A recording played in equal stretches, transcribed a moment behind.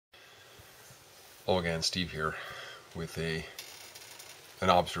Hello again, Steve here, with an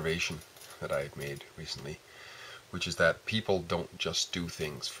observation that I've made recently, which is that people don't just do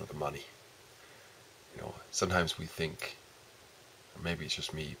things for the money. Sometimes we think, or maybe it's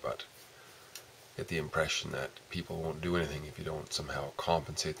just me, but get the impression that people won't do anything if you don't somehow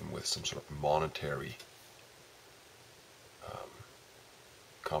compensate them with some sort of monetary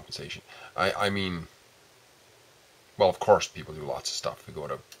compensation. I mean, well, of course, people do lots of stuff.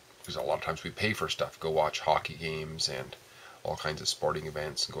 Because a lot of times we pay for stuff, go watch hockey games and all kinds of sporting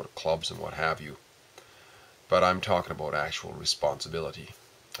events and go to clubs and what have you. But I'm talking about actual responsibility.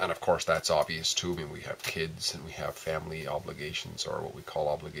 And of course, that's obvious too. I mean, we have kids and we have family obligations, or what we call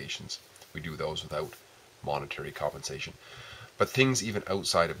obligations. We do those without monetary compensation. But things even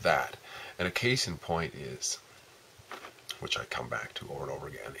outside of that, and a case in point is, which I come back to over and over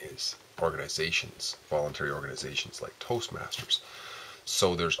again, is organizations, voluntary organizations like Toastmasters.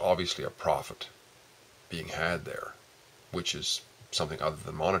 So there's obviously a profit being had there, which is something other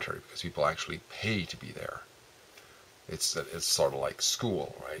than monetary, because people actually pay to be there. It's sort of like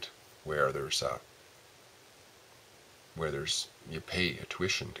school, right? Where you pay a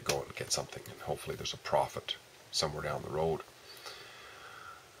tuition to go and get something, and hopefully there's a profit somewhere down the road.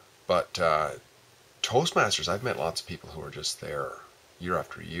 But Toastmasters, I've met lots of people who are just there year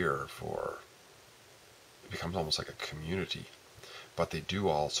after year it becomes almost like a community. But they do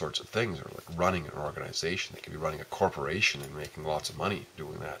all sorts of things. They're like running an organization. They could be running a corporation and making lots of money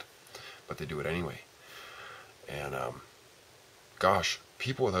doing that, but they do it anyway. And gosh,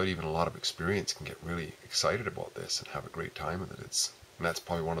 people without even a lot of experience can get really excited about this and have a great time with it. And that's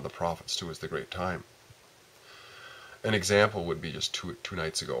probably one of the profits too, is the great time. An example would be just two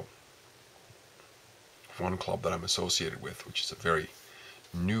nights ago. One club that I'm associated with, which is a very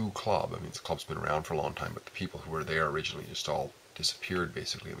new club. I mean, the club's been around for a long time, but the people who were there originally just all disappeared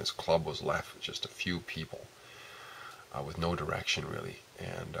basically, and this club was left with just a few people with no direction really.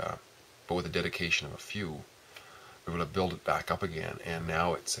 And but with the dedication of a few, we were able to build it back up again, and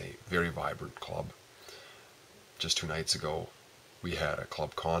now it's a very vibrant club. Just 2 nights ago, we had a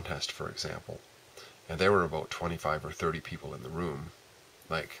club contest, for example, and there were about 25 or 30 people in the room,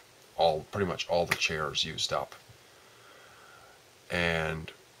 like pretty much all the chairs used up. And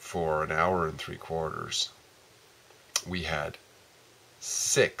for an hour and 3/4, we had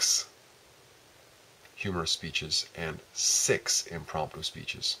 6 humorous speeches and 6 impromptu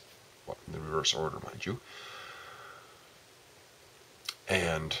speeches, in the reverse order, mind you.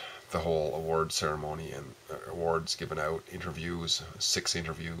 And the whole award ceremony and awards given out, interviews, 6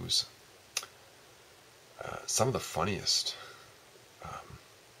 interviews. Some of the funniest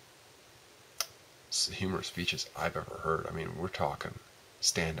humorous speeches I've ever heard. I mean, we're talking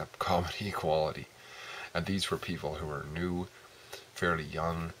stand-up comedy quality. And these were people who are new, fairly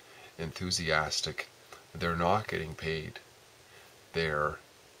young, enthusiastic. They're not getting paid. They're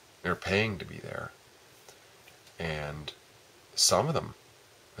paying to be there. And some of them,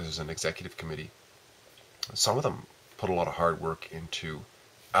 this is an executive committee, some of them put a lot of hard work into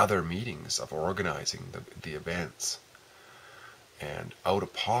other meetings of organizing the events, and out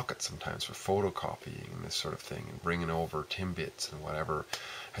of pocket sometimes for photocopying and this sort of thing, and bringing over Timbits and whatever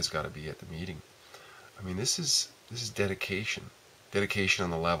has got to be at the meeting. I mean, this is dedication on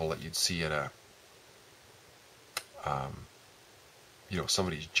the level that you'd see at a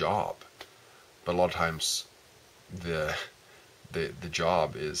somebody's job. But a lot of times the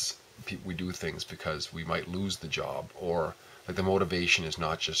job is, we do things because we might lose the job, or like the motivation is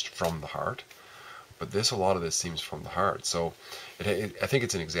not just from the heart. But a lot of this seems from the heart. So I think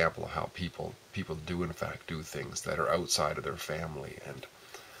it's an example of how people do in fact do things that are outside of their family and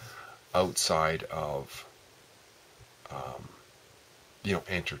outside of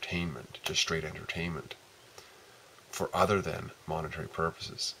entertainment, just straight entertainment, for other than monetary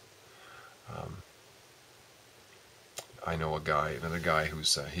purposes. I know another guy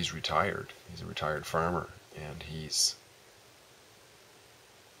who's he's retired. He's a retired farmer, and he's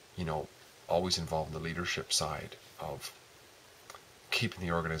always involved in the leadership side of keeping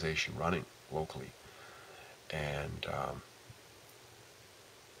the organization running locally, and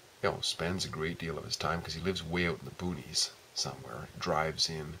spends a great deal of his time, because he lives way out in the boonies somewhere, drives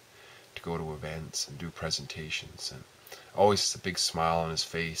in to go to events and do presentations, and always has a big smile on his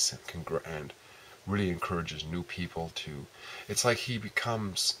face, and really encourages new people to. It's like he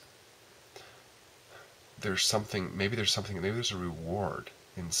becomes. There's a reward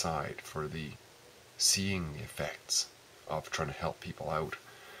inside for seeing the effects of trying to help people out,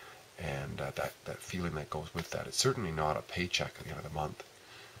 and that feeling that goes with that. It's certainly not a paycheck at the end of the month.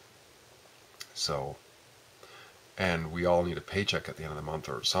 So, and we all need a paycheck at the end of the month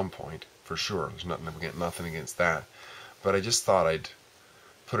or at some point, for sure. There's nothing against that. But I just thought I'd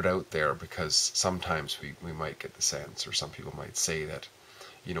put it out there because sometimes we might get the sense, or some people might say that,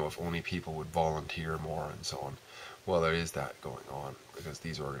 you know, if only people would volunteer more and so on. Well, there is that going on because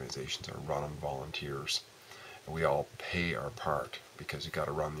these organizations are run on volunteers. And we all pay our part because you got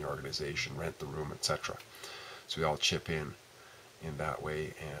to run the organization, rent the room, etc. So we all chip in that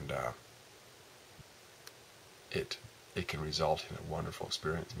way, and it can result in a wonderful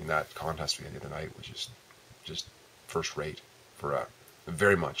experience. I mean, that contest we had the other night was just first rate for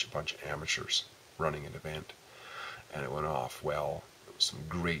very much a bunch of amateurs running an event, and it went off well. It was some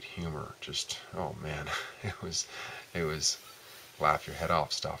great humor. Just, oh man, it was laugh your head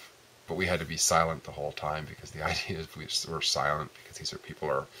off stuff. But we had to be silent the whole time because the idea is we were silent because these are people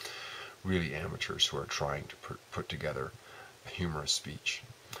who are really amateurs who are trying to put together a humorous speech,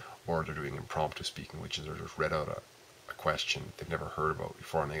 or they're doing impromptu speaking, which is they're just read out a question they've never heard about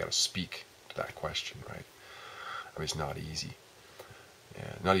before, and they got to speak to that question, right? I mean, it's not easy.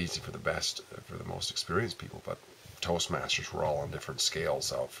 Not easy for the most experienced people, but Toastmasters were all on different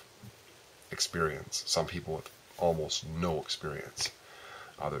scales of experience. Some people with almost no experience,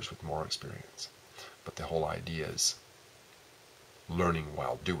 others with more experience. But the whole idea is learning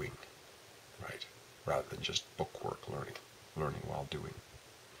while doing, right? Rather than just bookwork learning while doing.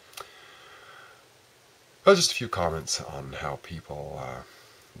 Well, just a few comments on how people,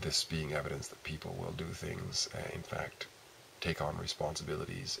 this being evidence that people will do things, in fact, take on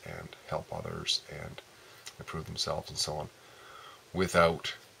responsibilities and help others and improve themselves and so on,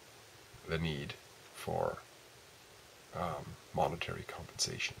 without the need for monetary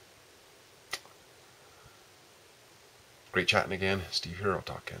compensation. Great chatting again. Steve here. I'll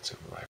talk again soon. Bye.